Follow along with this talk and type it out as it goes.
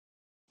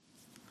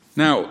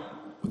Now,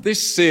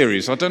 this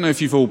series, I don't know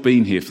if you've all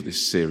been here for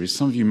this series.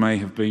 Some of you may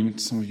have been,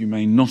 some of you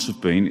may not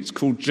have been. It's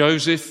called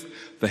Joseph,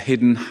 the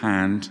Hidden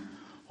Hand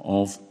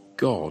of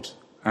God.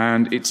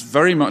 And it's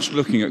very much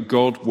looking at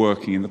God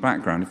working in the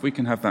background. If we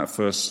can have that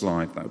first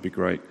slide, that would be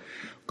great.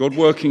 God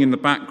working in the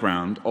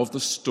background of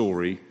the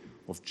story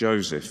of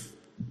Joseph.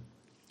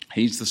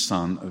 He's the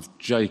son of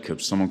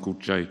Jacob, someone called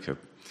Jacob.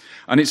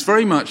 And it's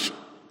very much,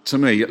 to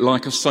me,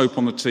 like a soap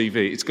on the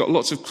TV. It's got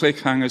lots of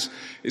cliffhangers.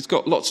 It's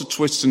got lots of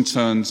twists and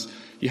turns.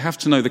 You have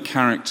to know the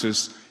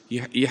characters.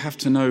 You have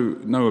to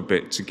know a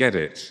bit to get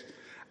it.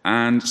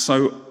 And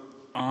so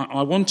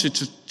I wanted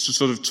to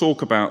sort of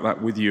talk about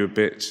that with you a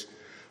bit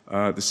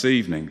this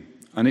evening.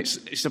 And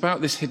it's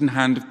about this hidden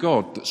hand of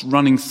God that's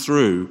running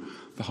through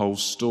the whole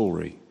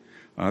story.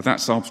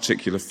 That's our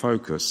particular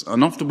focus.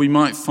 And often we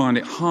might find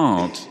it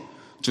hard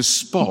to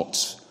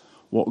spot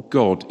what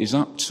God is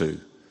up to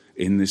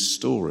in this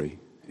story.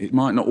 It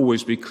might not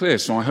always be clear,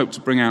 so I hope to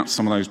bring out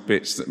some of those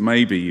bits that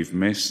maybe you've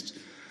missed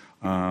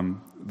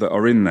that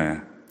are in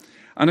there.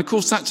 And of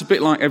course, that's a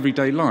bit like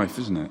everyday life,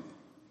 isn't it?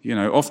 You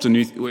know, often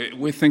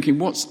we're thinking,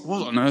 what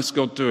on earth is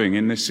God doing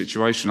in this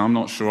situation? I'm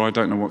not sure, I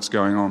don't know what's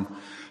going on.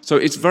 So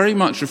it very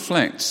much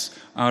reflects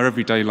our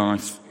everyday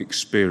life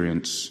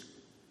experience.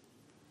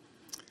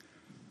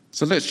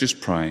 So let's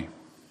just pray.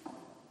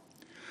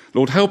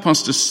 Lord, help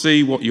us to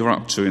see what you're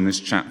up to in this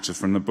chapter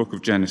from the book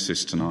of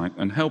Genesis tonight,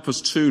 and help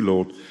us too,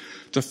 Lord,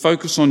 to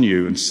focus on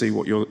you and see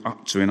what you're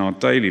up to in our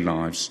daily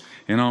lives,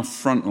 in our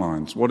front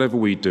lines, whatever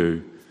we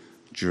do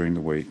during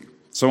the week.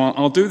 So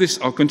I'll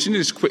continue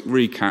this quick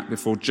recap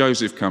before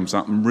Joseph comes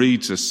up and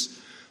reads us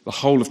the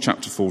whole of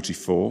chapter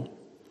 44.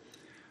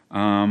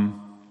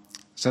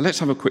 So let's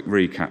have a quick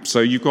recap. So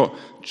you've got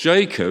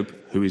Jacob,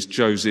 who is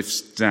Joseph's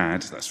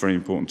dad. That's very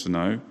important to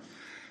know.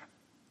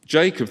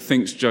 Jacob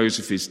thinks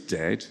Joseph is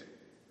dead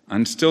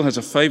and still has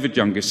a favoured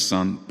youngest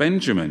son,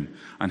 Benjamin,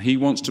 and he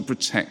wants to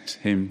protect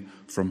him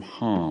from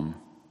harm.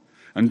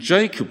 And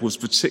Jacob was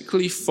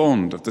particularly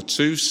fond of the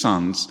two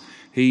sons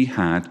he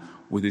had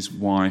with his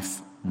wife,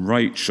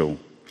 Rachel.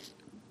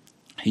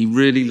 He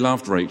really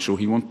loved Rachel.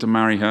 He wanted to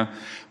marry her,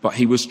 but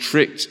he was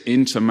tricked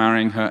into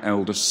marrying her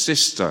elder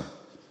sister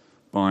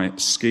by a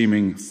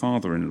scheming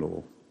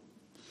father-in-law.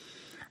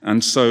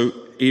 And so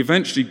he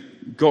eventually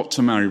got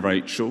to marry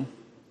Rachel.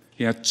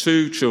 He had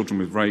 2 children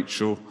with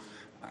Rachel,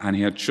 and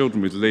he had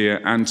children with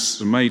Leah and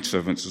some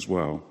maidservants as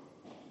well.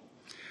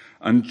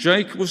 And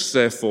Jacob was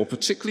therefore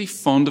particularly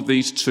fond of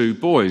these 2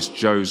 boys,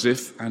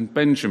 Joseph and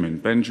Benjamin.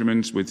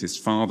 Benjamin's with his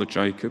father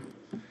Jacob,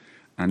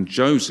 and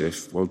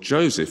Joseph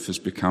has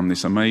become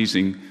this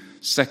amazing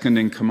second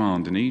in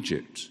command in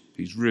Egypt.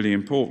 He's really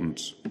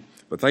important,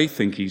 but they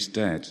think he's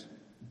dead.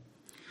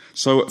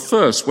 So at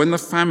first, when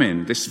this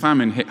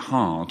famine hit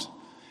hard,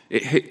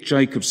 it hit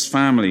Jacob's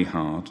family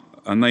hard,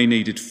 and they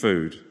needed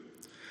food.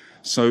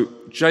 So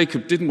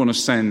Jacob didn't want to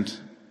send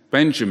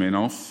Benjamin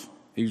off.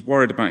 He was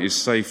worried about his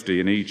safety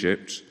in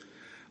Egypt,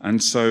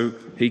 and so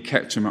he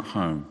kept him at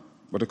home.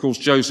 But of course,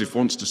 Joseph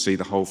wants to see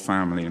the whole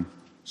family and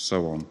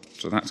so on.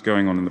 So that's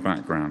going on in the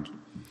background.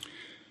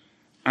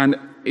 And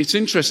it's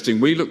interesting,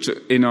 we looked at,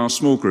 in our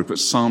small group, at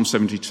Psalm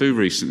 72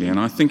 recently, and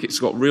I think it's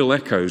got real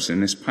echoes in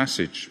this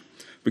passage.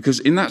 Because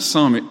in that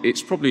psalm,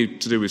 it's probably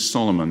to do with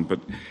Solomon, but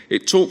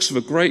it talks of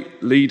a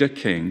great leader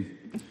king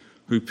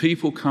who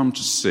people come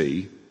to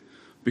see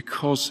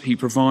because he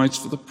provides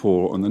for the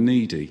poor and the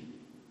needy.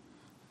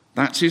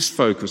 That's his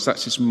focus,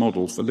 that's his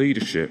model for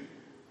leadership.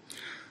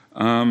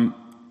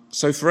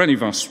 So for any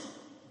of us,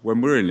 when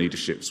we're in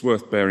leadership, it's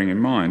worth bearing in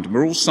mind.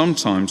 We're all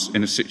sometimes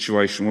in a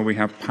situation where we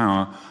have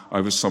power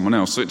over someone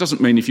else. So it doesn't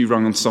mean if you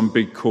run on some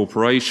big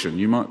corporation,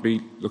 you might be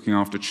looking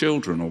after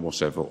children or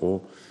whatever,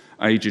 or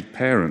aged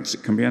parents.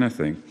 It can be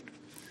anything.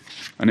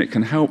 And it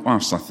can help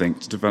us, I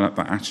think, to develop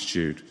that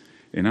attitude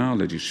in our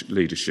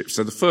leadership.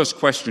 So the first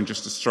question,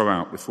 just to throw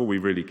out before we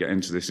really get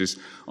into this, is,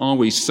 are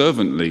we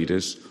servant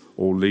leaders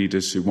or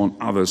leaders who want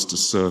others to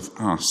serve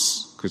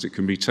us? Because it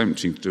can be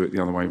tempting to do it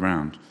the other way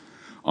around.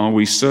 Are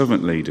we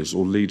servant leaders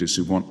or leaders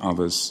who want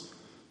others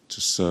to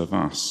serve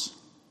us?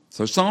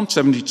 So Psalm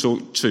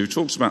 72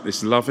 talks about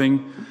this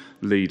loving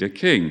leader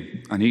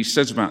king. And it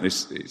says about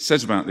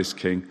this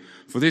king,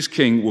 for this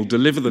king will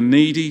deliver the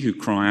needy who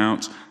cry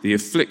out, the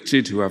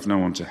afflicted who have no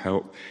one to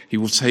help. He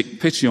will take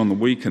pity on the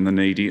weak and the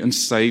needy and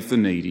save the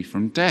needy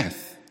from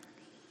death.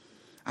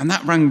 And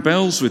that rang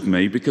bells with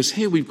me because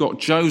here we've got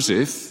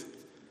Joseph,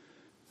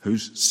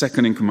 who's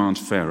second in command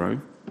to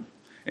Pharaoh,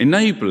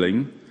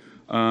 enabling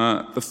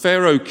the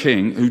Pharaoh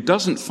king, who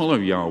doesn't follow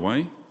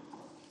Yahweh,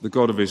 the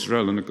God of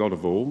Israel and the God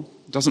of all,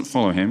 doesn't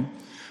follow him.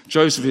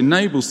 Joseph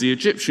enables the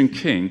Egyptian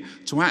king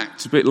to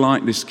act a bit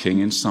like this king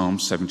in Psalm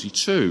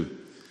 72,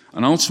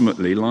 and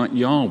ultimately like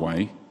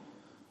Yahweh,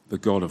 the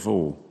God of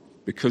all.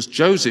 Because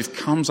Joseph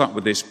comes up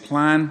with this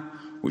plan,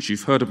 which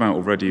you've heard about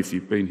already if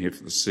you've been here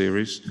for the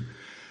series,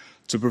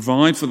 to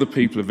provide for the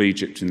people of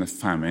Egypt in the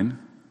famine,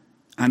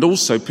 and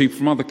also people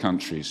from other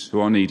countries who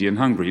are needy and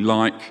hungry,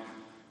 like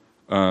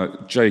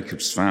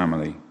Jacob's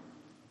family.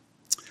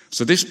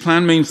 So this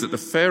plan means that the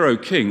Pharaoh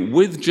king,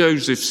 with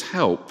Joseph's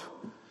help,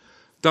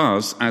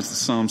 does, as the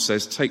psalm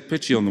says, take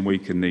pity on the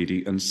weak and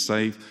needy and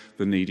save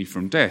the needy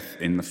from death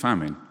in the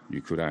famine,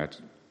 you could add.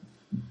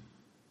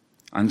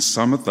 And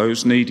some of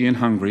those needy and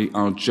hungry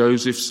are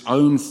Joseph's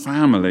own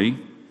family,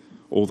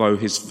 although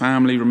his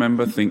family,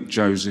 remember, think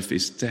Joseph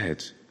is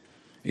dead.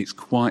 It's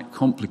quite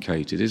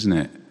complicated, isn't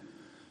it?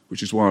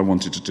 Which is why I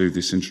wanted to do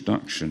this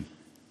introduction.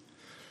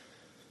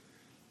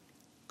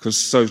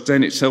 So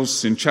then it tells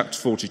us in chapter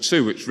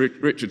 42, which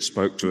Richard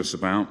spoke to us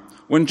about,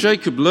 when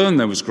Jacob learned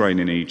there was grain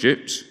in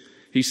Egypt,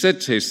 he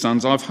said to his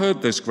sons, I've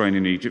heard there's grain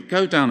in Egypt.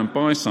 Go down and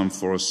buy some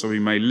for us so we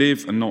may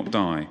live and not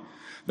die.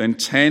 Then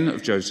 10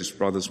 of Joseph's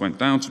brothers went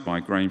down to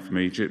buy grain from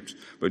Egypt,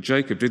 but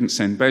Jacob didn't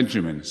send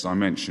Benjamin, as I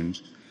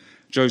mentioned,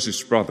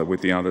 Joseph's brother,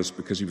 with the others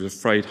because he was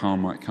afraid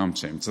harm might come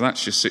to him. So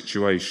that's your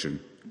situation.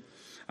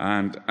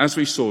 And as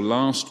we saw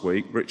last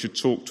week, Richard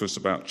talked to us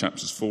about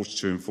chapters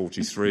 42 and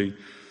 43.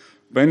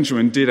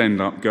 Benjamin did end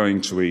up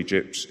going to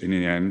Egypt in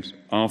the end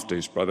after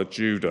his brother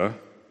Judah.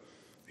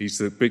 He's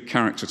the big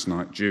character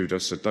tonight, Judah,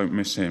 so don't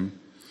miss him.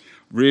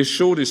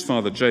 Reassured his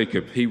father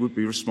Jacob he would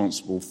be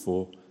responsible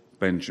for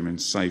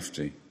Benjamin's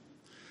safety.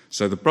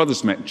 So the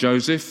brothers met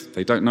Joseph.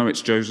 They don't know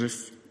it's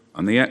Joseph,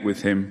 and they ate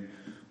with him,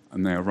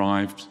 and they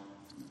arrived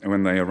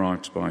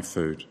to buy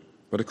food.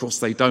 But of course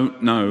they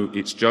don't know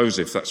it's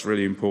Joseph. That's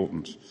really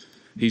important.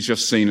 He's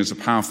just seen as a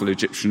powerful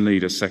Egyptian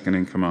leader, second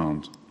in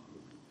command.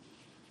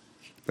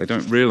 They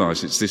don't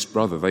realise it's this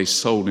brother they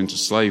sold into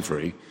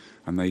slavery,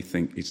 and they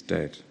think he's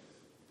dead.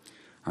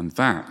 And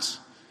that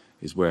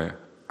is where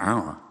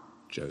our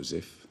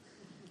Joseph,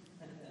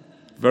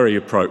 very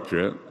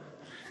appropriate,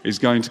 is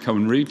going to come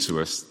and read to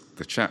us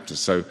the chapter.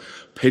 So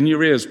pin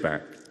your ears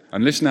back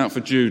and listen out for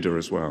Judah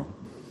as well.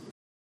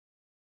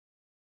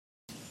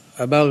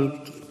 Our Bible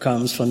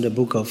comes from the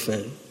book of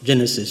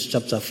Genesis,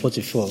 chapter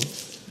 44,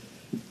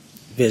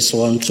 verse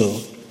 1 to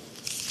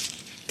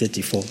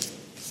 34.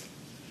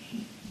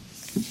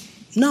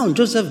 Now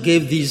Joseph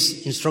gave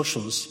these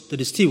instructions to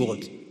the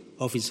steward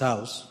of his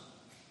house.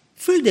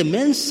 Fill the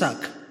men's sack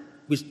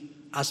with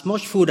as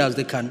much food as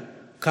they can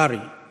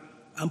carry,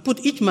 and put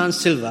each man's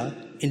silver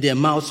in the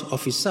mouth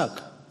of his sack.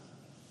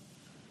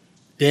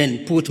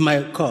 Then put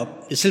my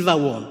cup, the silver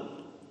one,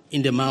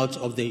 in the mouth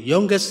of the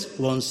youngest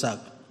one's sack,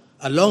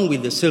 along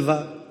with the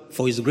silver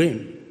for his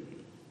grain.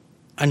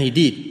 And he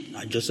did,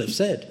 as Joseph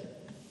said.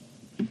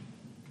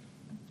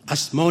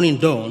 As morning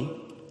dawned,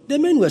 the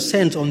men were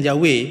sent on their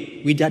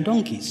way with their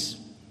donkeys.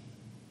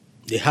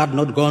 They had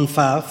not gone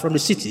far from the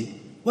city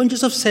when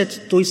Joseph said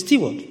to his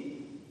steward,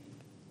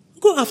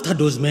 Go after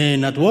those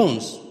men at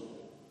once,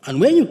 and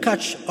when you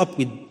catch up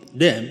with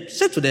them,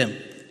 say to them,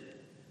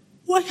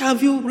 Why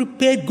have you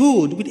repaid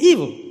good with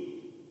evil?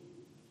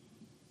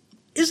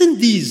 Isn't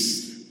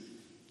this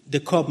the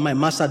cup my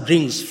master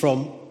drinks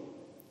from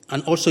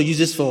and also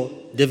uses for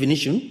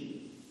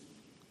divination?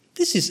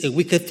 This is a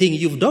wicked thing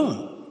you've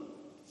done.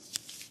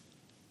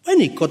 When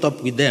he caught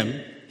up with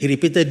them, he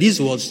repeated these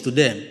words to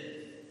them.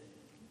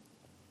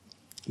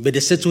 But they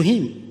said to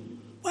him,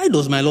 Why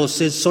does my Lord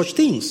say such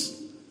things?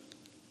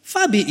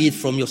 Far be it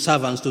from your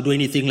servants to do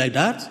anything like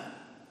that.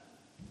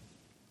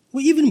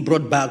 We even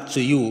brought back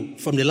to you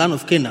from the land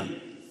of Canaan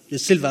the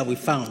silver we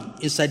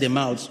found inside the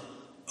mouths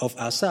of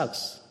our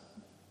sacks.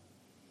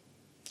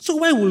 So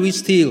why will we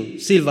steal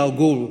silver or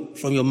gold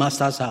from your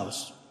master's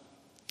house?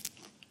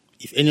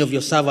 If any of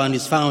your servant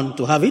is found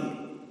to have it,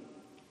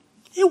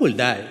 he will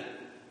die,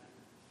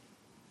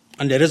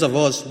 and the rest of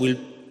us will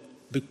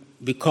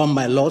become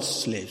my Lord's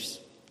slaves.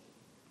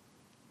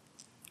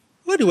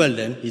 Very well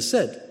then, he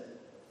said,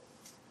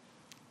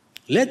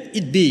 Let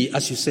it be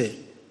as you say.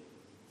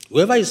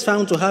 Whoever is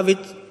found to have it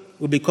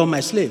will become my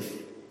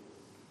slave,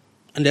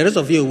 and the rest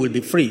of you will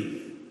be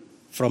free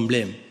from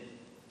blame.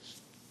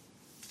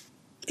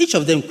 Each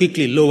of them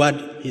quickly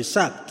lowered his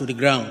sack to the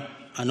ground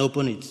and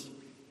opened it.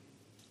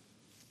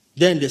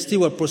 Then the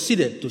steward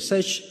proceeded to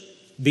search,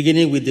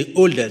 beginning with the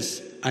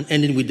oldest and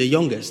ending with the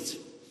youngest.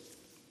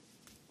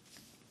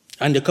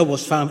 And the cup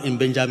was found in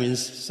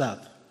Benjamin's sack.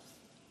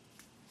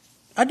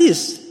 At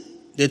this,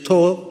 they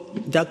tore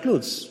their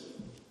clothes.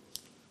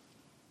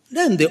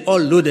 Then they all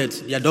loaded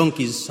their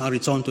donkeys and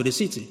returned to the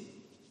city.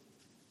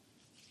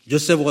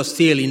 Joseph was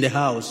still in the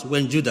house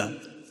when Judah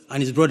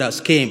and his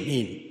brothers came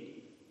in,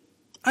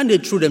 and they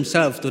threw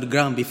themselves to the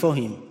ground before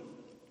him.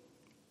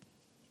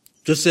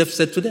 Joseph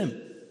said to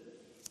them,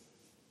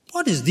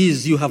 What is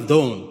this you have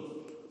done?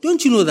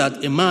 Don't you know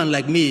that a man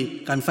like me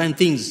can find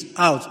things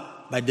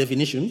out by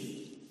definition?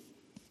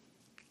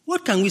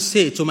 What can we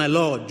say to my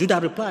Lord? Judah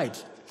replied.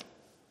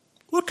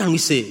 What can we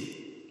say?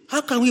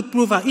 How can we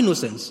prove our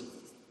innocence?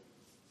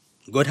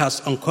 God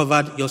has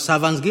uncovered your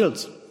servant's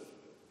guilt.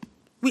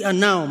 We are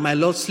now my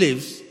Lord's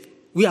slaves,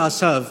 we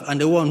ourselves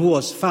and the one who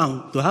was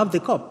found to have the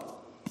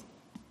cup.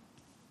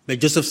 But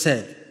Joseph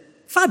said,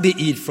 Far be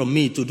it from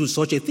me to do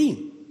such a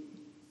thing.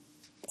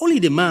 Only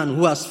the man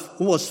who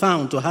was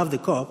found to have the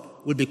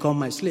cup will become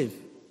my slave.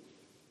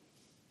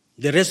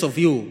 The rest of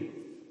you,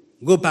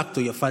 go back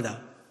to your father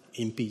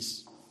in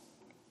peace.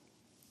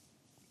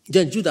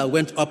 Then Judah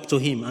went up to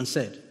him and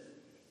said,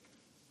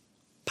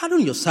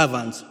 Pardon your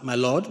servant, my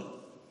lord.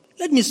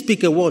 Let me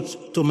speak a word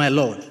to my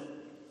Lord.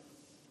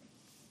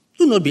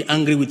 Do not be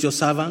angry with your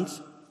servant,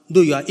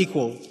 though you are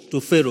equal to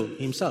Pharaoh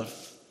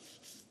himself.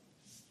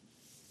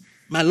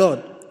 My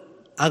Lord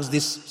asked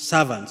these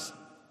servants,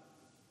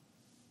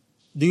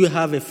 do you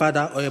have a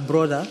father or a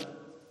brother?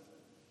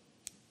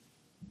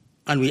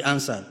 And we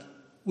answered,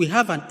 we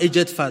have an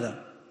aged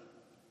father,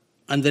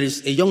 and there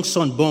is a young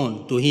son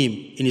born to him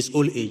in his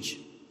old age.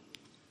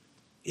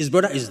 His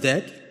brother is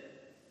dead,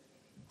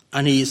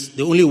 and he is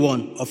the only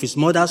one of his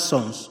mother's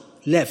sons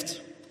left,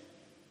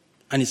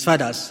 and his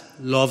father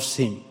loves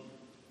him.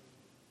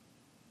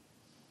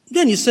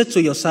 Then you said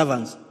to your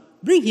servants,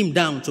 bring him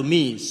down to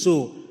me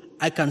so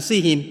I can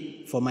see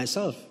him for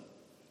myself.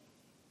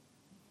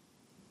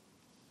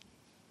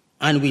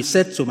 And we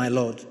said to my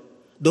Lord,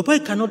 the boy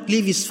cannot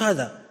leave his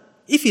father.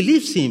 If he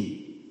leaves him,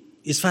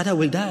 his father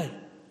will die.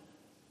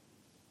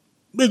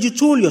 But you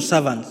told your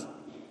servants,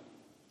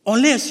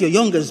 unless your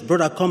youngest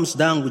brother comes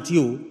down with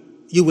you,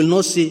 you will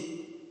not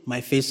see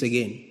my face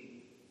again.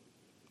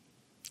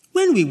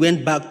 When we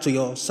went back to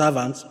your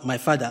servant, my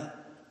father,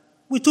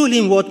 we told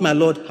him what my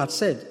Lord had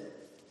said.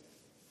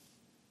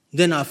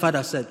 Then our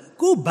father said,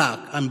 go back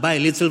and buy a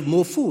little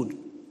more food.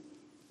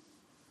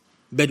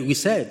 But we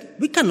said,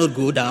 we cannot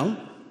go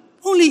down.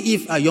 Only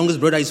if our youngest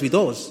brother is with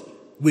us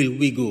will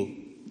we go.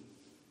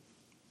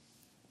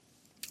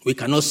 We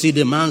cannot see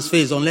the man's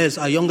face unless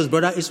our youngest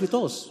brother is with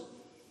us.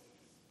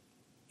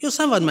 Your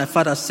servant, my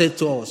father, said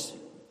to us,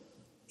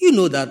 you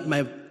know that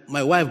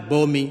my wife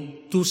bore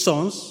me 2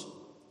 sons.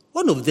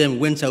 One of them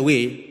went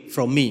away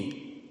from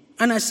me.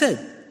 And I said,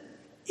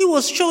 he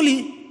was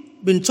surely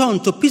been torn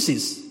to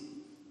pieces,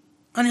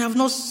 and I have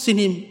not seen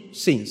him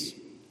since.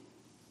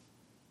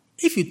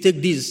 If you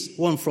take this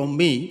one from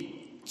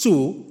me,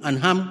 too, and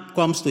harm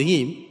comes to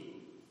him,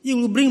 you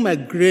will bring my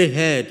gray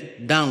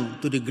head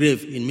down to the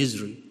grave in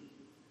misery.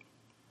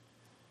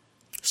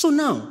 So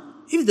now,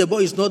 if the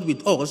boy is not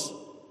with us,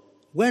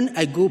 when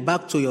I go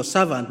back to your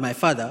servant, my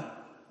father,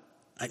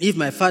 and if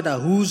my father,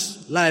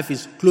 whose life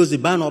is closely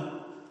bound up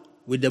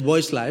with the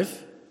boy's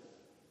life,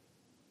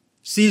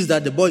 sees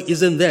that the boy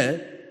isn't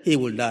there, he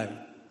will die.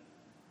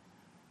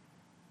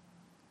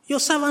 Your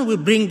servant will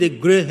bring the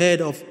gray head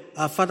of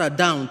our father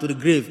down to the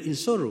grave in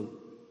sorrow.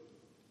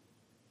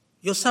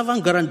 Your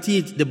servant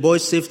guaranteed the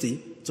boy's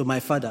safety to my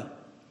father.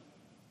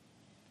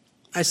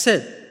 I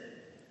said,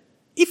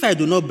 if I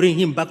do not bring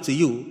him back to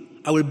you,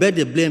 I will bear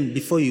the blame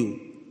before you,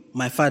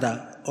 my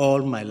father,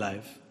 all my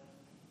life.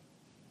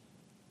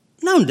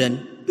 Now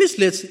then, please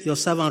let your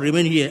servant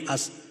remain here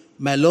as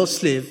my Lord's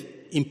slave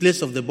in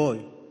place of the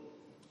boy,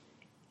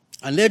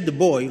 and let the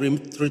boy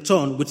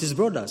return with his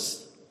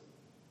brothers.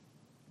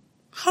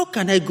 How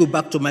can I go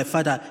back to my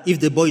father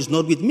if the boy is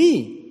not with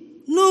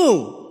me?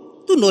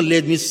 No, do not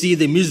let me see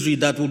the misery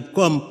that would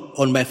come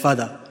on my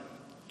father.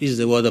 This is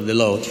the word of the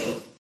Lord.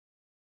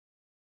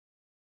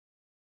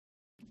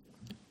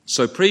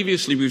 So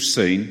previously we've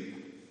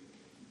seen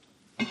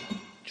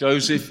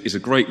Joseph is a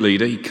great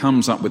leader. He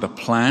comes up with a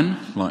plan,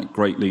 like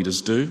great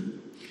leaders do,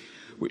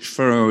 which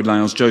Pharaoh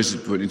allows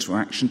Joseph to put into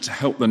action to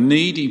help the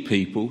needy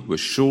people who are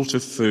short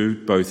of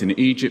food both in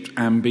Egypt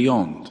and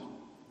beyond.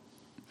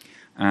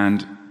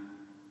 And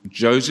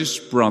Joseph's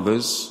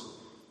brothers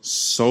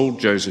sold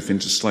Joseph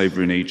into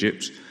slavery in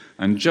Egypt,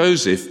 and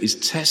Joseph is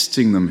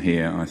testing them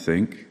here, I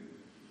think,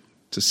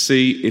 to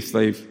see if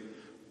they're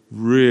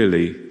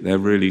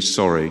really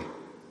sorry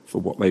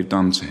for what they've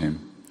done to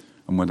him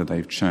and whether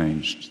they've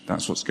changed.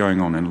 That's what's going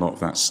on in a lot of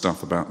that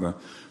stuff about the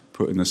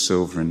putting the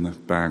silver in the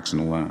bags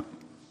and all that.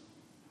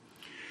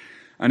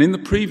 And in the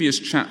previous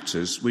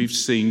chapters, we've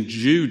seen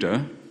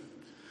Judah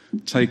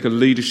take a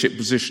leadership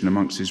position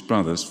amongst his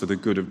brothers for the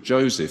good of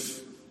Joseph,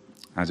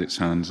 as it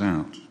turns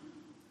out.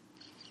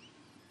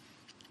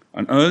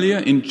 And earlier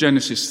in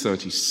Genesis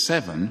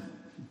 37,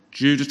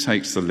 Judah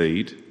takes the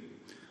lead.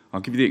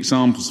 I'll give you the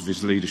examples of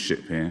his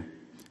leadership here.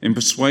 In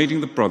persuading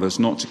the brothers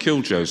not to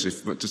kill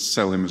Joseph, but to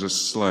sell him as a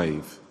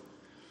slave.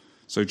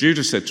 So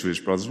Judah said to his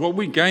brothers, what will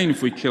we gain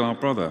if we kill our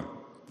brother?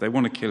 They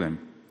want to kill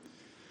him.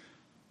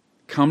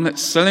 Come,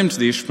 let's sell him to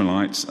the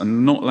Ishmaelites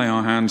and not lay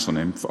our hands on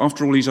him. For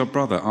after all, he's our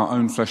brother, our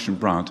own flesh and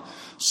blood.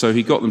 So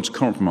he got them to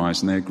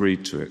compromise and they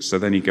agreed to it. So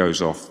then he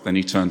goes off, then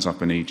he turns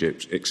up in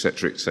Egypt,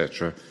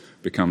 etc.,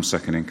 becomes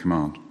second in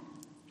command.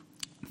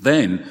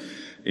 Then,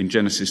 in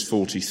Genesis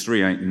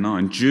 43, 8 and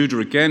 9, Judah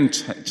again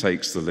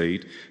takes the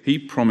lead. He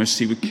promised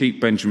he would keep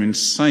Benjamin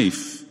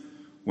safe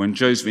when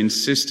Joseph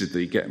insisted that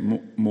he get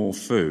more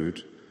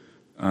food.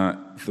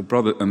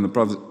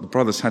 The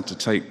brothers had to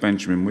take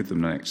Benjamin with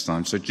them the next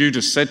time. So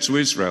Judah said to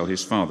Israel,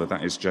 his father,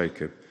 that is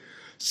Jacob,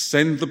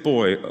 send the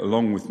boy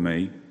along with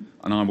me,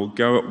 and I will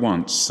go at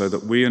once, so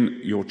that we and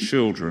your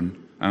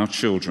children, our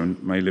children,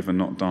 may live and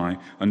not die.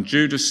 And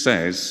Judah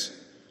says,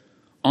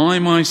 I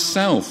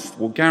myself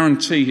will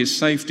guarantee his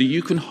safety.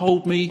 You can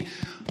hold me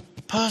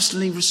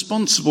personally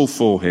responsible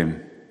for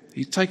him.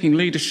 He's taking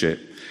leadership.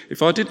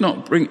 If I did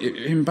not bring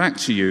him back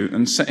to you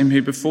and set him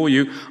here before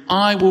you,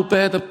 I will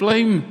bear the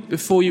blame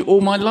before you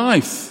all my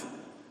life.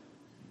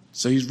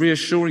 So he's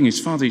reassuring his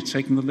father, he's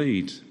taking the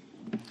lead.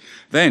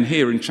 Then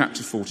here in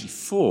chapter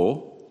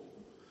 44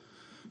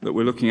 that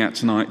we're looking at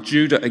tonight,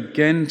 Judah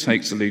again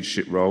takes a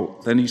leadership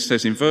role. Then he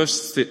says in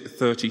verse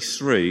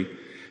 33,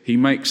 he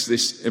makes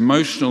this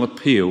emotional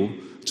appeal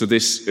to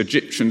this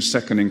Egyptian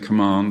second in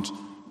command,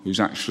 who's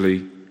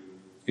actually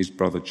his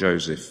brother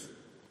Joseph.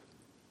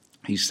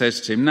 He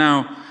says to him,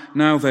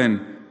 Now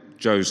then,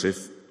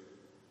 Joseph,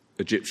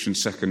 Egyptian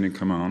second in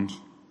command,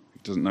 he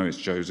doesn't know it's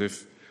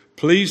Joseph,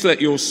 please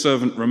let your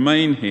servant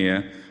remain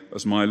here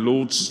as my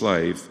lord's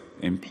slave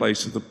in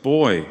place of the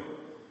boy,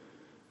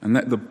 and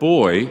let the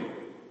boy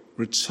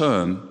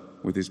return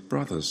with his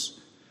brothers.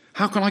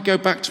 How can I go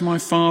back to my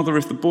father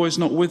if the boy's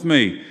not with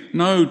me?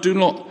 No, do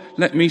not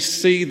let me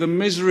see the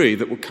misery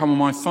that will come on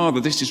my father.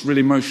 This is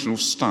really emotional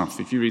stuff.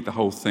 If you read the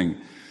whole thing,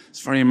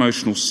 it's very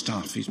emotional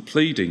stuff. He's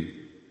pleading.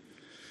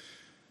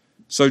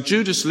 So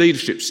Judah's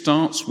leadership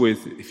starts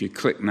with, if you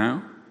click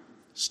now,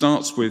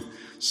 starts with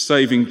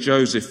saving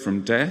Joseph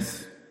from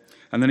death,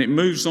 and then it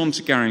moves on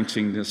to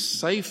guaranteeing the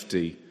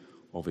safety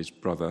of his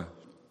brother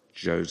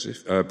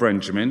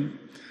Benjamin,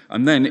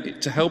 and then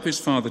to help his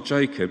father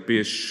Jacob be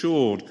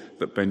assured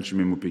that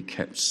Benjamin would be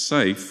kept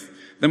safe.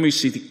 Then we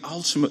see the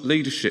ultimate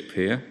leadership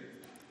here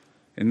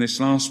in this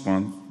last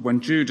one, when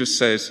Judah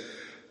says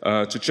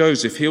to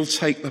Joseph, he'll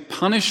take the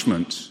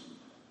punishment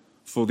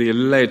for the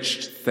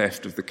alleged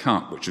theft of the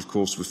cup, which of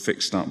course was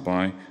fixed up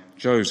by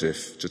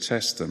Joseph to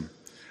test them.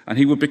 And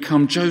he would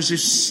become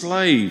Joseph's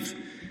slave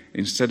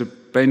instead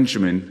of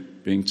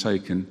Benjamin being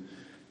taken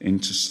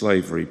into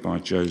slavery by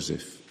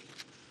Joseph.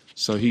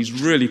 So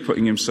he's really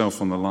putting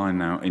himself on the line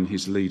now in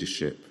his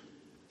leadership.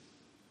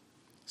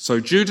 So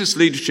Judah's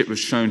leadership has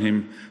shown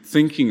him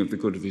thinking of the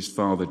good of his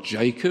father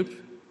Jacob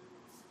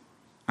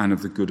and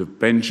of the good of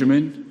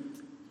Benjamin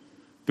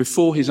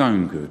before his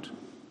own good.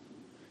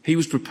 He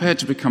was prepared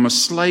to become a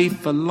slave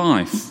for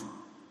life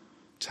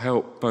to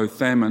help both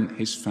them and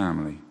his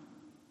family.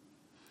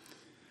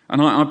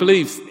 And I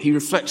believe he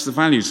reflects the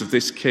values of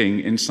this king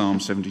in Psalm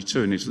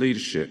 72 in his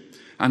leadership.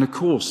 And of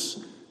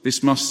course,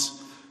 this must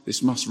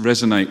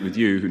resonate with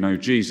you who know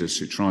Jesus,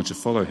 who try to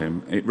follow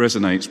him. It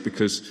resonates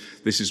because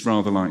this is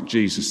rather like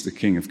Jesus, the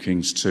King of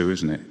Kings too,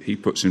 isn't it? He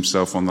puts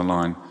himself on the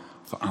line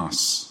for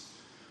us.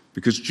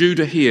 Because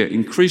Judah here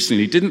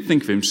increasingly didn't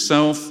think of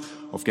himself,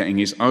 of getting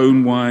his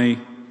own way,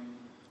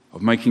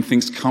 of making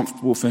things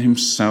comfortable for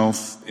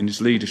himself in his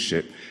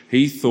leadership.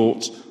 He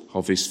thought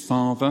of his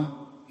father,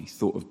 he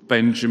thought of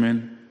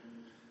Benjamin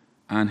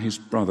and his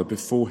brother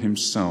before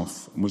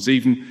himself, and was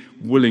even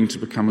willing to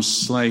become a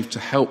slave to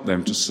help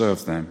them, to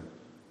serve them.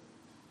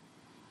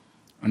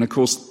 And of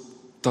course,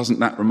 doesn't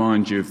that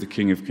remind you of the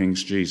King of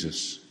Kings,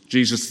 Jesus?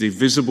 Jesus, the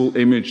visible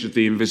image of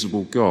the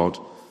invisible God,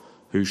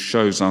 who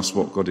shows us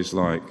what God is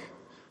like.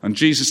 And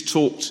Jesus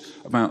talked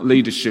about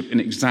leadership in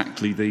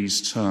exactly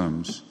these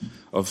terms,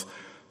 of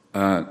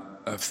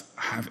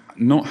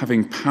not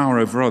having power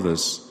over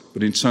others,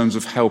 but in terms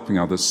of helping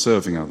others,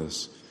 serving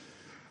others.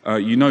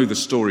 You know the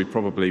story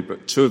probably,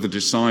 but two of the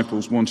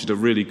disciples wanted a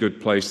really good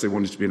place. They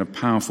wanted to be in a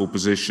powerful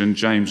position,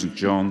 James and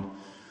John.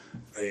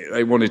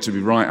 They wanted to be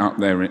right up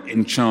there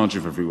in charge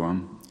of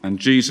everyone. And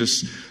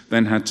Jesus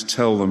then had to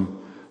tell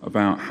them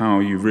about how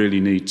you really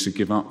need to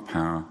give up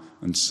power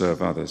and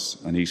serve others.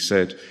 And he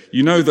said,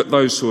 you know that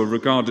those who are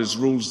regarded as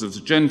rulers of the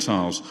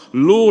Gentiles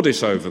lord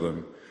it over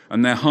them,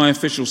 and their high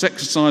officials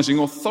exercising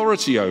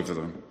authority over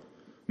them.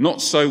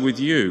 Not so with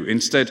you.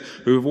 Instead,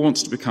 whoever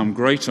wants to become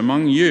great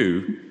among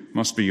you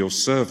must be your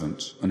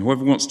servant, and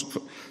whoever wants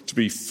to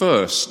be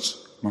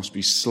first must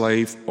be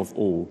slave of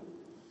all.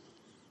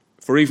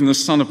 For even the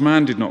Son of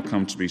Man did not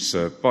come to be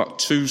served, but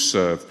to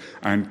serve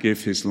and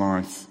give his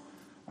life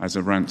as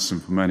a ransom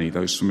for many.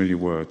 Those familiar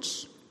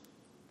words.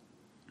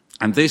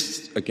 And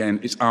this, again,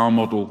 is our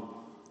model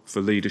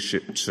for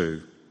leadership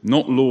too.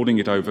 Not lording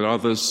it over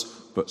others,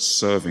 but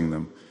serving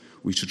them.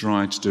 We should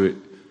try to do it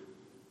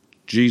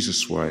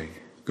Jesus' way,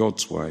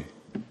 God's way.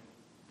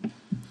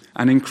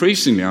 And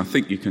increasingly, I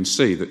think you can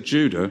see that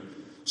Judah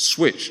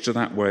switched to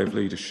that way of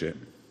leadership.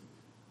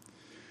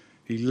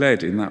 He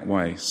led in that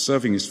way,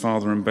 serving his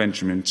father and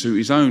Benjamin to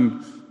his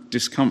own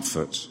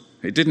discomfort.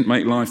 It didn't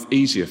make life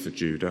easier for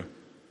Judah,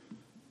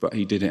 but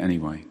he did it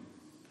anyway.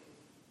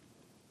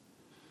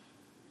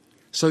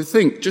 So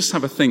just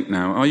have a think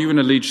now. Are you in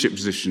a leadership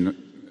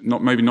position?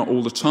 Maybe not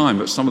all the time,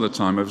 but some of the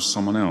time over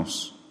someone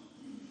else.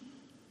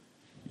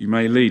 You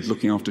may lead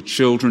looking after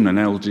children, an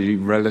elderly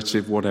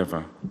relative,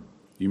 whatever.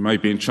 You may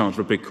be in charge of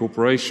a big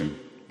corporation.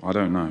 I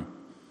don't know.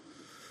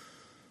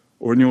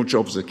 Or in your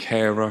job as a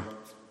carer.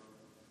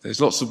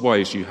 There's lots of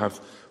ways you have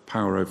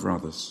power over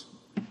others.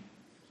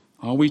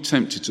 Are we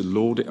tempted to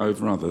lord it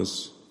over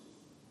others,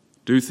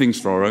 do things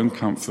for our own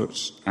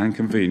comfort and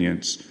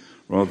convenience,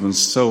 rather than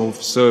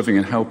serving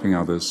and helping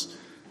others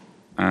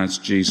as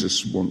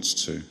Jesus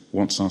wants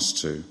us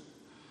to?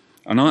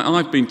 And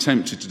I've been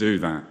tempted to do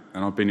that,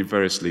 and I've been in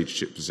various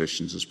leadership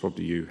positions, as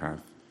probably you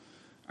have.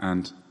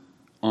 And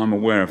I'm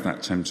aware of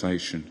that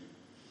temptation.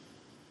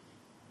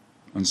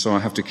 And so I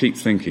have to keep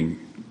thinking,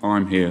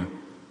 I'm here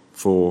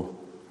for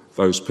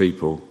those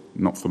people,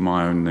 not for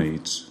my own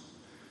needs.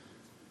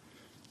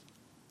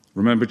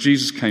 Remember,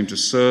 Jesus came to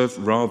serve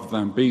rather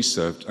than be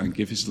served and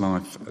give his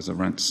life as a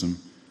ransom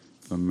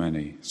for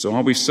many. So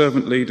are we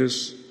servant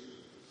leaders,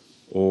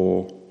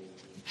 or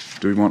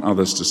do we want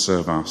others to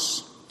serve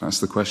us? That's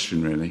the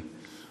question, really.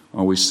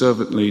 Are we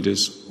servant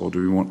leaders, or do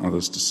we want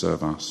others to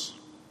serve us?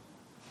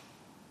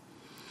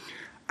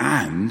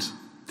 And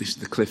this is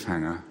the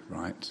cliffhanger,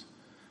 right?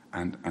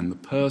 And the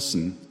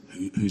person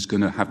who's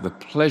going to have the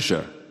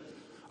pleasure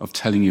of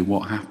telling you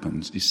what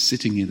happens is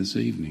sitting here this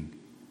evening.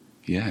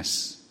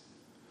 Yes.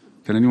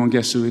 Can anyone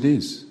guess who it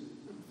is?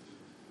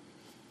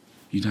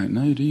 You don't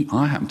know, do you?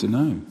 I happen to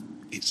know.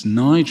 It's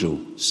Nigel,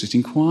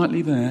 sitting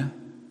quietly there,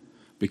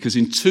 because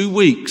in 2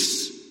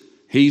 weeks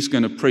he's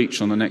going to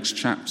preach on the next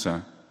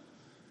chapter,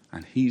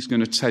 and he's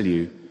going to tell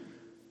you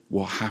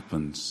what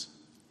happens,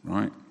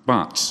 right?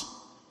 But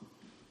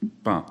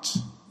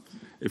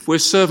if we're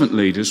servant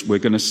leaders, we're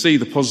going to see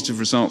the positive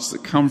results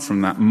that come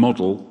from that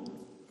model,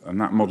 and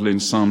that model in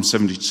Psalm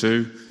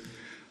 72,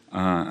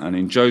 and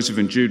in Joseph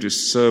and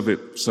Judah's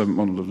servant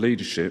model of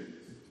leadership.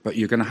 But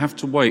you're going to have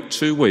to wait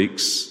 2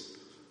 weeks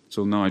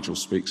till Nigel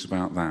speaks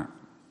about that.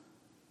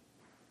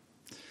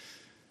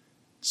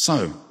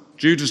 So,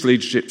 Judah's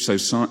leadership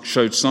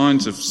showed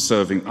signs of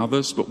serving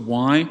others, but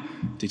why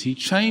did he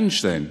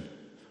change then?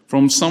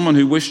 From someone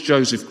who wished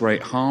Joseph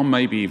great harm,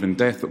 maybe even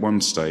death at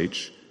one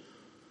stage,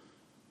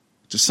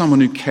 to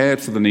someone who cared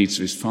for the needs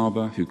of his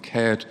father, who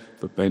cared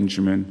for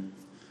Benjamin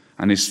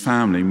and his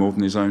family more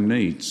than his own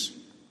needs.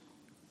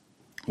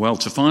 Well,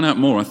 to find out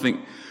more, I think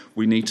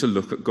we need to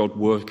look at God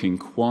working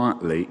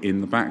quietly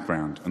in the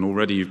background. And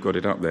already you've got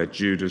it up there,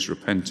 Judah's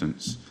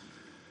repentance.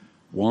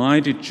 Why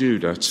did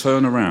Judah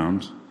turn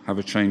around, have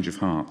a change of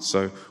heart?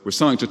 So we're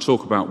starting to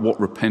talk about what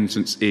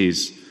repentance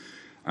is.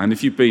 And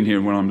if you've been here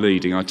when I'm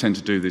leading, I tend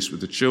to do this with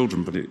the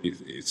children, but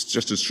it's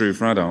just as true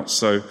for adults.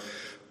 So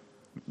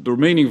the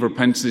meaning of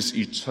repentance is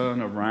you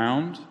turn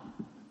around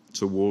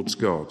towards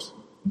God.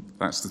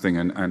 That's the thing.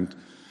 And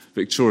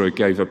Victoria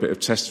gave a bit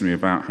of testimony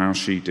about how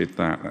she did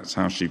that. That's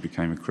how she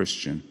became a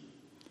Christian.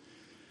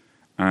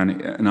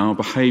 And our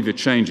behaviour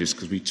changes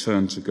because we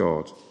turn to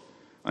God.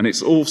 And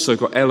it's also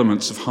got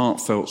elements of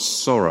heartfelt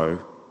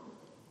sorrow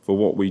for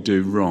what we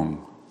do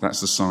wrong. That's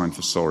the sign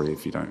for sorry,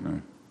 if you don't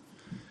know.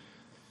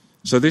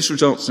 So this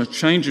results in a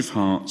change of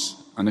heart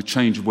and a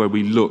change of where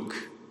we look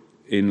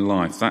in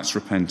life. That's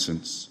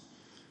repentance.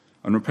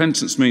 And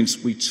repentance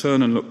means we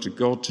turn and look to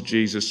God, to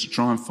Jesus, to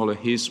try and follow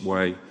his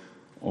way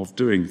of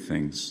doing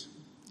things.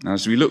 Now,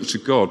 as we look to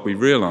God, we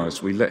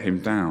realise we let him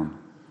down.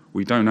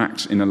 We don't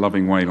act in a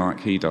loving way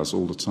like he does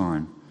all the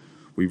time.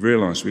 We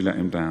realise we let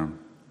him down.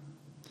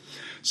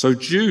 So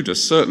Judah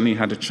certainly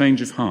had a change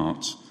of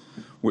heart,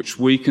 which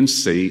we can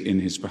see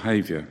in his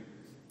behaviour.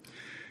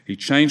 He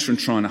changed from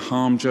trying to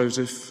harm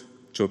Joseph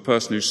to a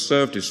person who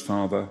served his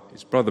father,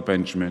 his brother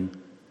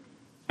Benjamin,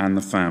 and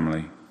the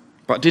family.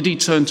 But did he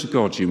turn to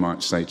God, you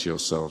might say to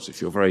yourselves,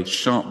 if you're very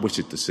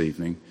sharp-witted this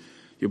evening?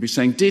 You'll be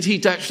saying, did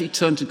he actually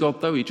turn to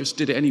God, though? He just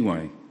did it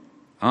anyway.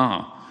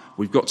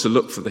 We've got to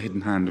look for the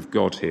hidden hand of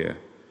God here.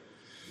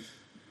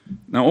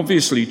 Now,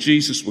 obviously,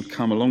 Jesus would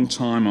come a long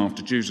time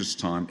after Judah's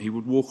time. He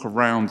would walk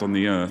around on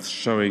the earth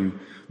showing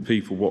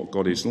people what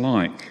God is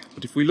like.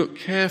 But if we look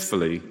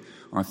carefully,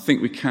 I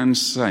think we can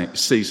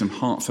see some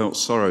heartfelt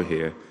sorrow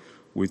here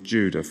with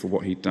Judah for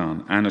what he'd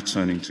done and a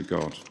turning to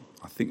God.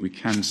 I think we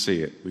can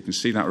see it. We can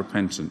see that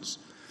repentance.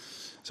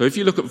 So if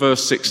you look at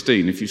verse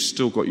 16, if you've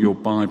still got your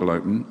Bible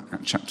open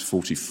at chapter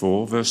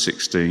 44, verse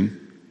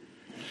 16,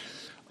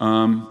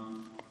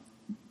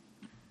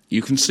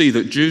 you can see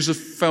that Judah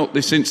felt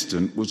this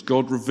incident was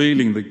God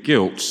revealing the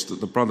guilt that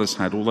the brothers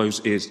had all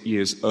those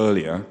years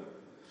earlier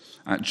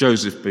at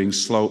Joseph being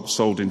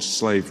sold into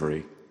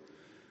slavery.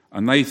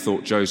 And they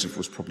thought Joseph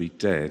was probably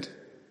dead.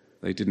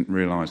 They didn't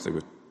realise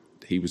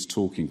he was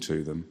talking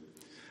to them.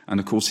 And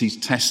of course, he's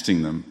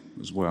testing them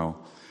as well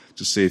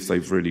to see if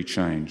they've really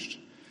changed.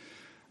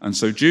 And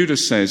so Judah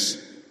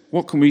says,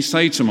 what can we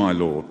say to my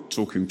Lord?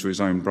 Talking to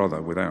his own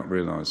brother without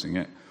realising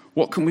it.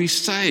 What can we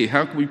say?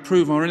 How can we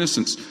prove our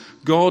innocence?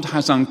 God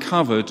has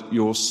uncovered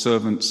your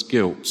servant's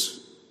guilt.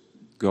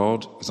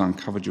 God has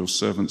uncovered your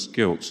servant's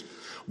guilt.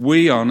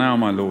 We are now,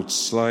 my Lord's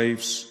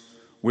slaves.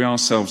 We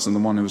ourselves are the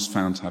one who was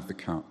found to have the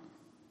cup.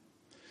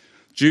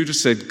 Judah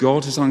said,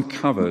 God has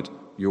uncovered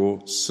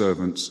your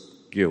servant's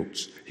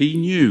guilt. He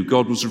knew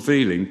God was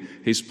revealing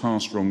his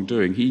past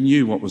wrongdoing. He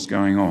knew what was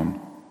going on.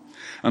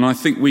 And I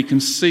think we can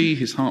see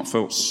his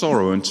heartfelt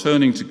sorrow and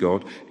turning to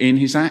God in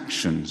his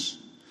actions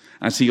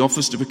as he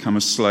offers to become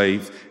a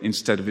slave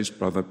instead of his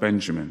brother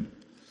Benjamin.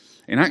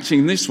 In acting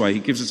in this way, he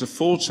gives us a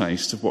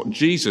foretaste of what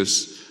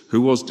Jesus,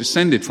 who was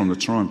descended from the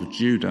tribe of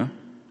Judah,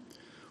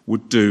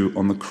 would do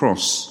on the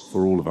cross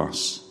for all of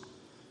us.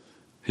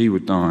 He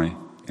would die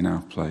in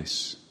our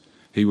place.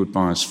 He would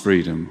buy us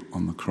freedom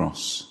on the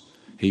cross.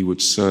 He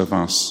would serve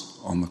us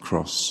on the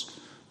cross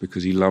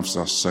because he loves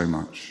us so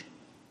much.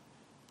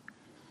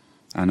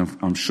 And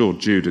I'm sure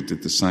Judah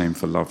did the same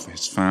for love for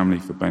his family,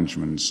 for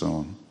Benjamin and so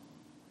on.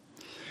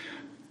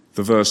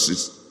 The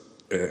verses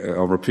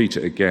I'll repeat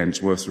it again,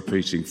 it's worth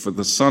repeating. For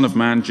the Son of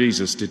Man,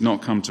 Jesus, did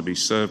not come to be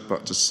served,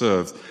 but to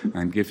serve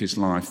and give his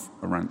life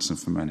a ransom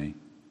for many.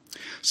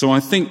 So I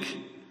think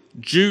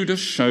Judas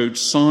showed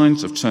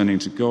signs of turning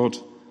to God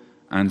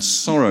and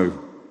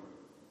sorrow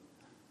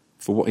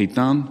for what he'd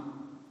done,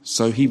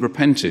 so he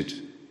repented.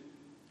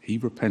 He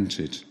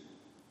repented.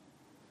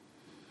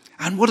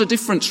 And what a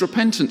difference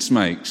repentance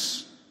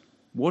makes.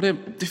 What a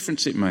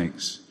difference it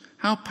makes.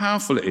 How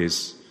powerful it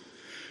is.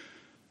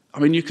 I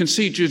mean, you can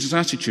see Judas'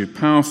 attitude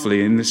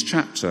powerfully in this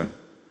chapter.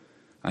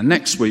 And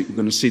next week, we're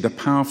going to see the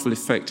powerful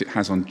effect it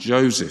has on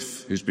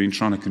Joseph, who's been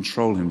trying to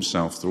control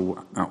himself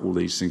throughout all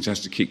these things. He has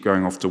to keep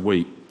going off to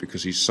weep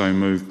because he's so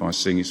moved by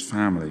seeing his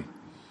family.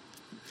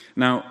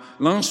 Now,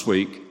 last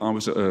week, I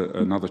was at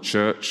another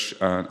church,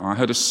 and I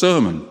heard a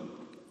sermon.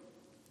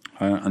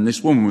 And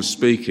this woman was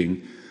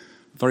speaking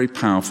a very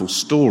powerful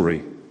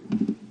story.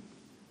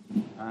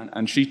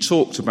 And she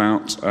talked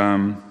about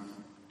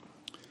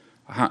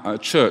a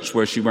church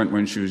where she went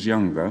when she was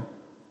younger.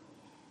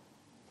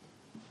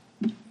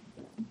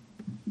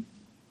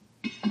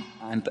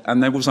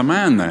 And there was a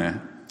man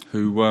there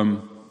who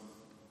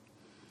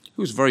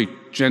was a very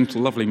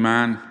gentle, lovely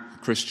man,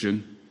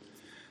 Christian.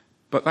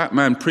 But that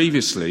man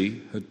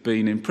previously had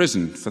been in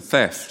prison for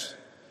theft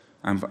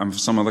and for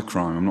some other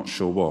crime, I'm not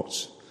sure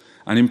what.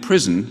 And in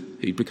prison,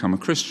 he'd become a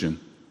Christian.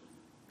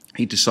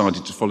 He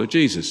decided to follow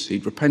Jesus.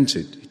 He'd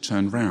repented. He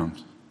turned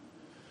round.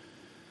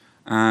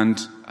 And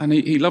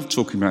he loved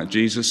talking about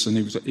Jesus, and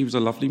he was a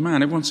lovely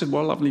man. Everyone said,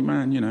 "Well, a lovely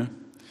man, you know."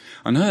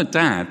 And her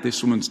dad,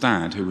 this woman's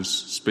dad, who was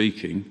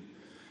speaking,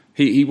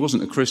 he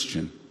wasn't a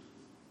Christian,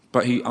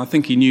 but I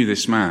think he knew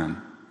this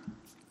man.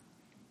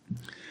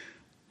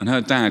 And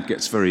her dad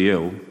gets very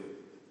ill,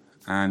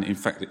 and in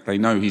fact, they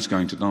know he's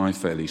going to die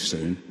fairly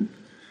soon.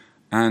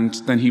 And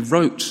then he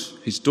wrote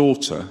his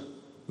daughter,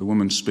 the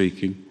woman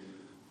speaking,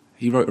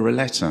 he wrote her a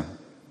letter.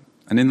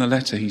 And in the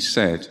letter he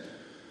said,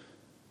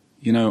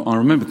 "You know, I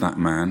remember that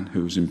man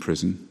who was in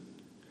prison,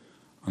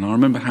 and I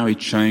remember how he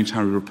changed,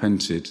 how he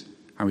repented,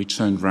 how he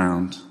turned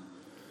round.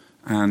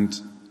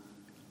 And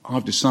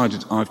I've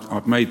decided,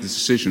 I've made the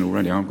decision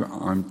already,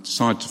 I'm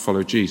decided to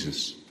follow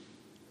Jesus."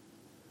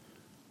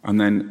 And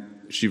then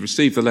she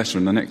received the letter,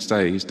 and the next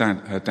day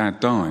her dad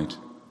died,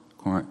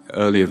 quite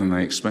earlier than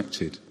they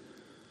expected.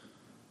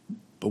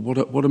 But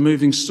what a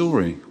moving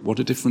story. What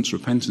a difference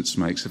repentance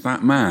makes. If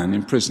that man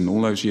in prison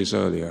all those years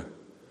earlier,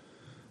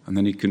 and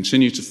then he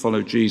continued to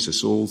follow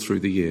Jesus all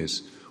through the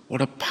years,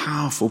 what a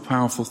powerful,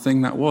 powerful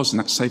thing that was, and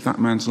that saved that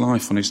man's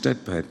life on his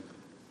deathbed.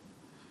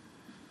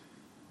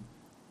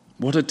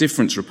 What a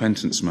difference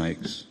repentance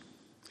makes.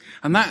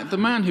 And the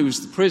man who was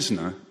the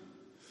prisoner,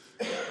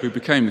 who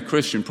became the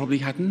Christian, probably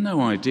had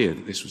no idea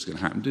that this was going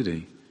to happen, did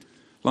he?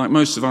 Like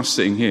most of us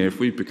sitting here, if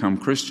we become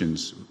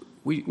Christians,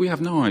 we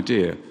have no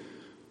idea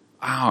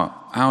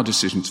our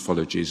decision to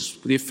follow Jesus,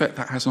 the effect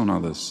that has on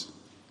others.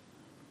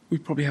 We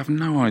probably have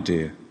no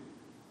idea.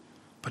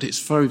 But it's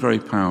very, very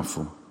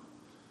powerful.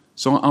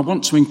 So I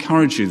want to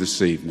encourage you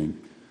this evening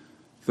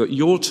that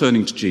your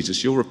turning to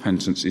Jesus, your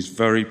repentance, is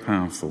very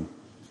powerful.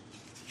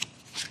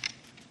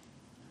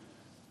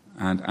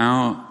 And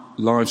our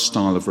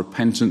lifestyle of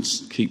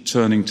repentance, keep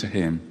turning to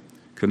him,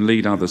 can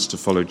lead others to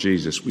follow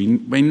Jesus. We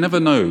may never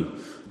know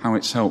how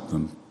it's helped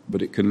them,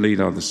 but it can lead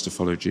others to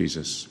follow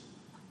Jesus.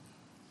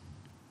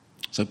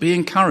 So be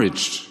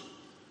encouraged.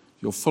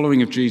 Your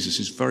following of Jesus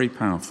is very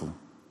powerful.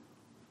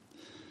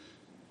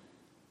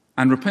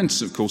 And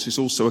repentance, of course, is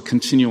also a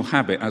continual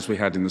habit, as we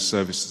had in the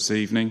service this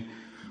evening.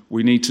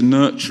 We need to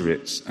nurture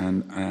it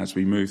and as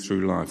we move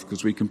through life,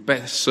 because we can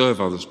best serve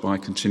others by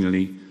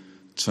continually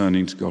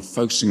turning to God,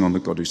 focusing on the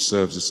God who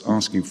serves us,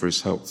 asking for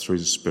his help through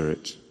the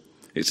Spirit.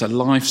 It's a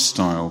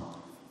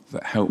lifestyle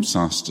that helps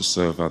us to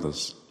serve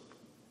others.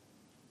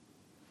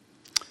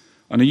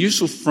 And a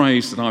useful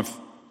phrase that I've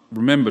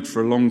remembered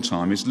for a long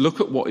time is look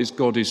at what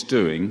God is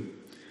doing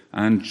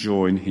and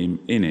join him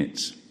in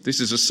it. This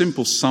is a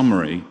simple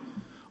summary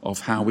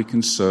of how we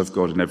can serve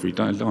God in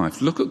everyday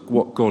life. Look at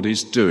what God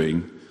is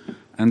doing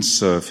and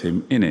serve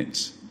him in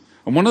it.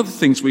 And one of the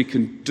things we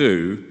can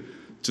do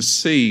to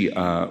see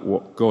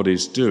what God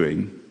is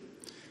doing,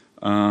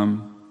 I'll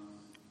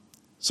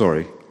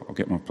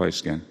get my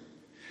place again,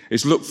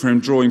 is look for him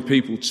drawing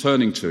people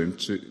turning to him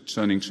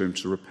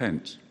to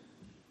repent.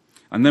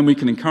 And then we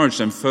can encourage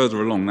them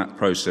further along that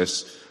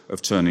process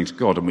of turning to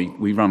God. And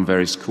we run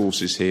various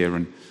courses here,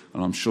 and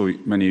I'm sure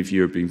many of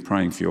you have been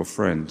praying for your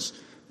friends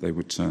they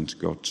would turn to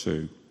God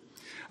too.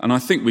 And I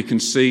think we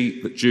can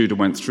see that Judah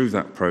went through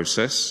that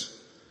process,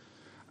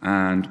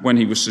 and when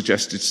he was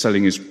suggested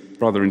selling his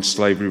brother into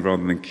slavery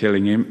rather than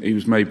killing him, he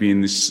was maybe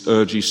in this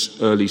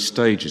early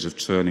stages of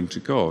turning to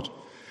God.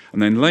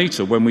 And then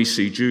later, when we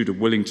see Judah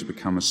willing to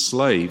become a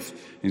slave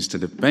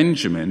instead of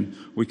Benjamin,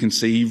 we can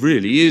see he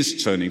really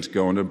is turning to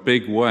God in a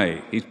big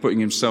way. He's putting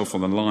himself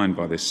on the line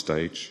by this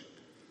stage.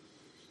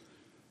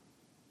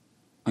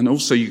 And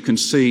also you can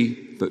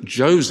see that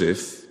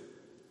Joseph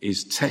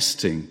is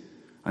testing,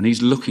 and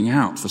he's looking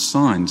out for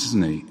signs,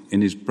 isn't he,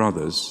 in his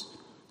brothers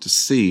to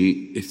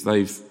see if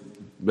they've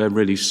they're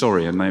really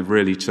sorry and they're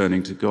really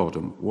turning to God.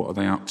 And what are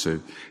they up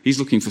to? He's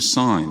looking for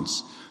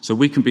signs. So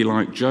we can be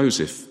like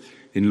Joseph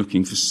in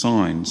looking for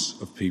signs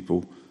of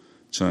people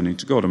turning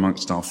to God.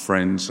 Amongst our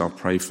friends, I'll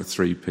pray for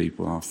 3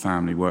 people, our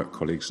family, work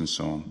colleagues, and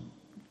so on.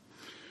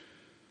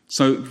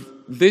 So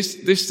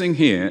this thing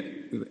here,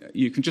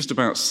 you can just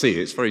about see it.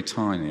 It's very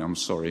tiny, I'm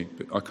sorry,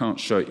 but I can't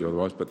show it you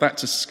otherwise. But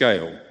that's a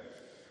scale,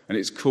 and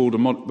it's called the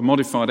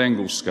modified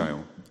Engel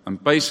scale.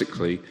 And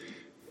basically,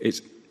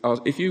 it's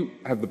if you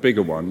have the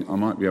bigger one, I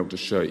might be able to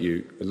show it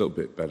you a little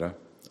bit better.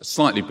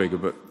 Slightly bigger,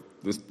 but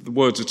the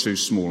words are too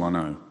small, I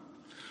know.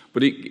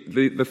 But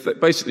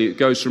basically, it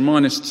goes from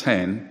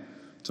 -10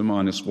 to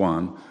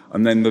 -1,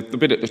 and then the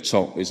bit at the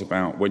top is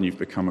about when you've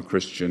become a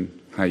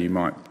Christian, how you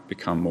might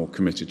become more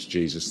committed to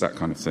Jesus, that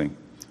kind of thing,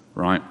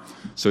 right?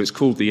 So it's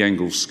called the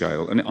Engel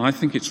scale, and I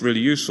think it's really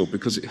useful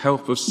because it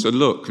helps us to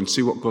look and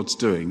see what God's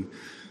doing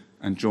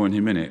and join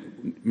him in it,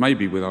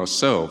 maybe with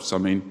ourselves. I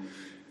mean,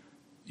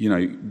 you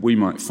know, we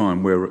might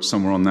find we're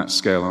somewhere on that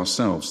scale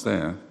ourselves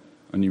there,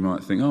 and you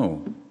might think,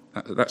 oh,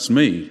 that's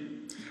me.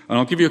 And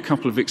I'll give you a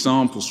couple of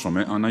examples from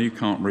it. I know you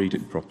can't read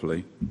it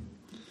properly.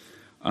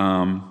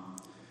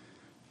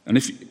 And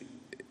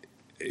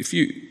if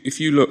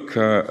you look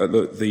at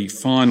the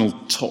final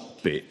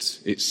top bit,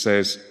 it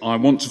says, I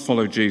want to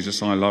follow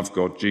Jesus, I love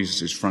God,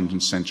 Jesus is front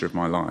and centre of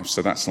my life.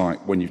 So that's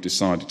like when you've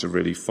decided to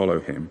really follow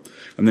him.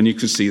 And then you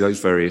can see those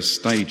various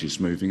stages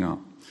moving up.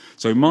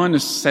 So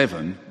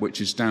 -7, which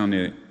is down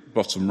near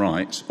bottom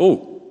right,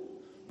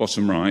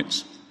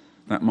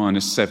 that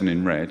 -7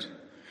 in red,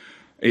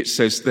 it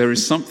says there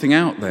is something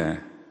out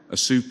there, a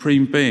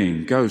supreme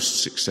being,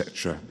 ghosts,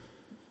 etc.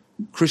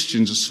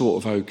 Christians are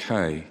sort of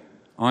okay.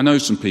 I know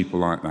some people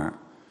like that,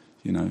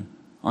 you know.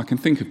 I can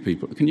think of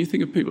people. Can you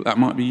think of people? That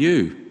might be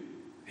you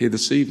here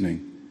this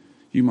evening.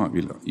 You might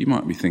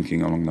be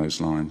thinking along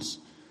those lines.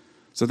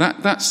 So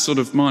that's sort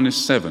of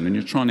 -7, and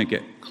you're trying to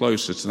get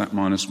closer to that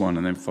 -1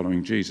 and then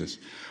following Jesus.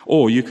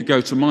 Or you could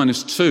go to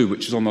 -2,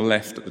 which is on the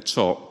left at the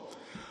top.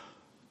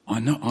 I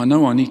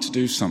know I need to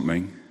do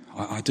something.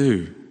 I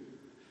do.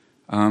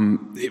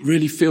 It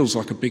really feels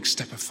like a big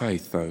step of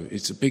faith, though.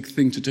 It's a big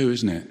thing to do,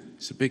 isn't it?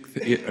 It's a big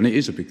thing, and it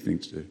is a big thing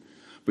to do.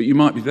 But you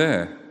might be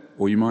there,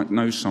 or you might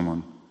know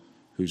someone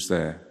who's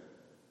there.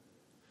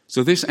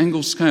 So this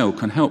Engel scale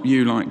can help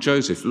you, like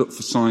Joseph, look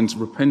for signs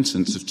of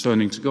repentance, of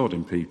turning to God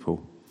in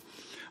people.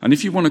 And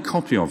if you want a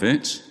copy of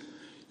it,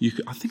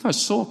 I think I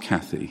saw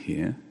Kathy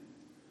here.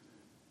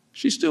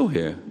 She's still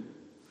here.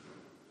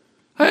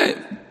 Hey!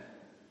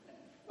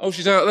 Oh,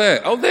 she's out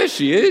there. Oh, there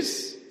she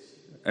is.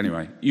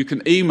 Anyway, you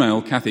can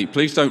email Kathy.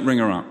 Please don't ring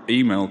her up.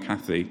 Email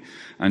Kathy,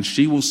 and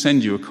she will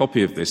send you a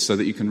copy of this so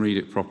that you can read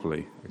it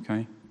properly,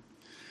 okay?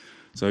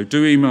 So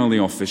do email the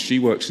office. She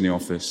works in the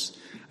office,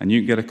 and you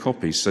can get a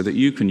copy so that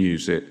you can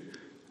use it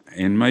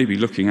in maybe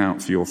looking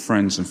out for your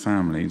friends and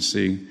family and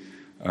seeing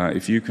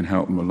if you can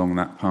help them along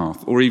that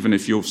path. Or even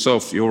if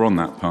you're on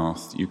that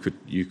path, you could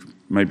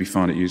maybe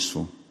find it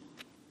useful.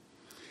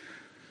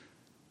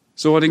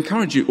 So I'd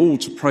encourage you all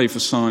to pray for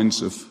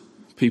signs of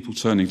people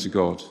turning to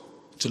God,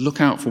 to look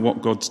out for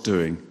what God's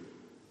doing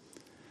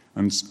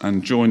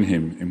and join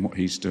him in what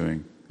he's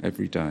doing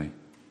every day.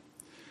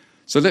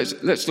 So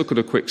let's look at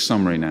a quick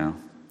summary now.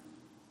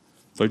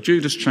 So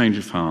Judah's change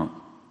of heart.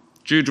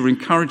 Judah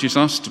encourages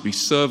us to be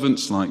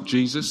servants like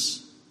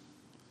Jesus.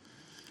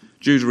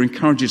 Judah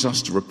encourages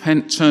us to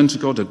repent, turn to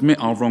God, admit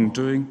our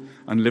wrongdoing,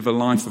 and live a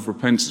life of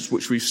repentance,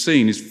 which we've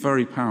seen is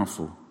very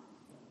powerful.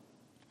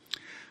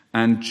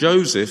 And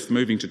Joseph,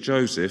 moving to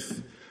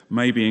Joseph,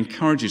 maybe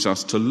encourages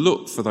us to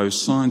look for those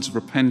signs of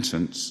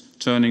repentance,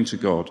 turning to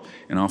God,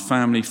 in our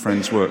family,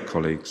 friends, work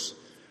colleagues,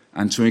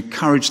 and to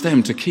encourage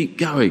them to keep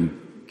going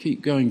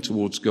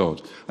towards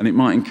God. And it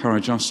might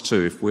encourage us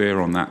too, if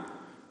we're on that,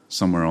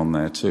 somewhere on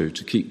there too,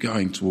 to keep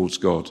going towards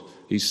God.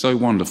 He's so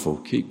wonderful.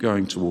 Keep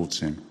going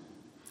towards him.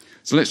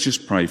 So let's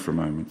just pray for a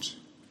moment.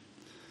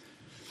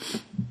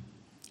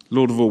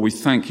 Lord of all, we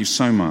thank you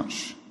so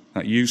much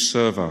that you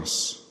serve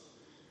us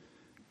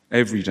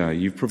every day.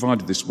 You've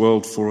provided this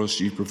world for us.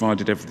 You've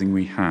provided everything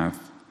we have.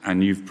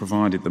 And you've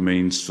provided the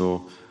means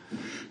for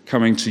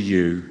coming to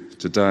you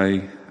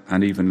today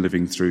and even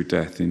living through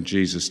death in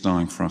Jesus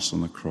dying for us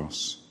on the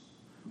cross.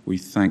 We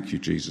thank you,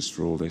 Jesus,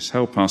 for all this.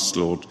 Help us,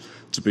 Lord,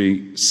 to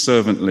be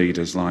servant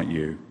leaders like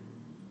you.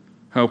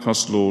 Help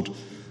us, Lord,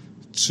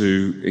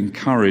 to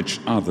encourage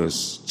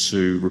others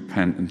to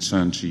repent and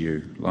turn to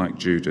you like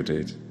Judah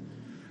did.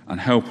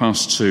 And help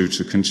us too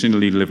to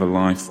continually live a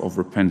life of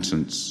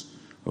repentance,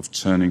 of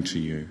turning to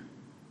you.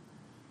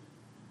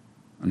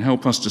 And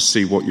help us to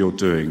see what you're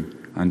doing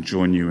and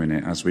join you in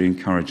it as we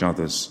encourage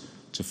others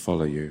to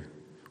follow you.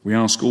 We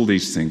ask all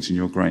these things in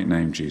your great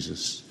name,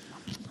 Jesus.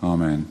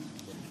 Amen.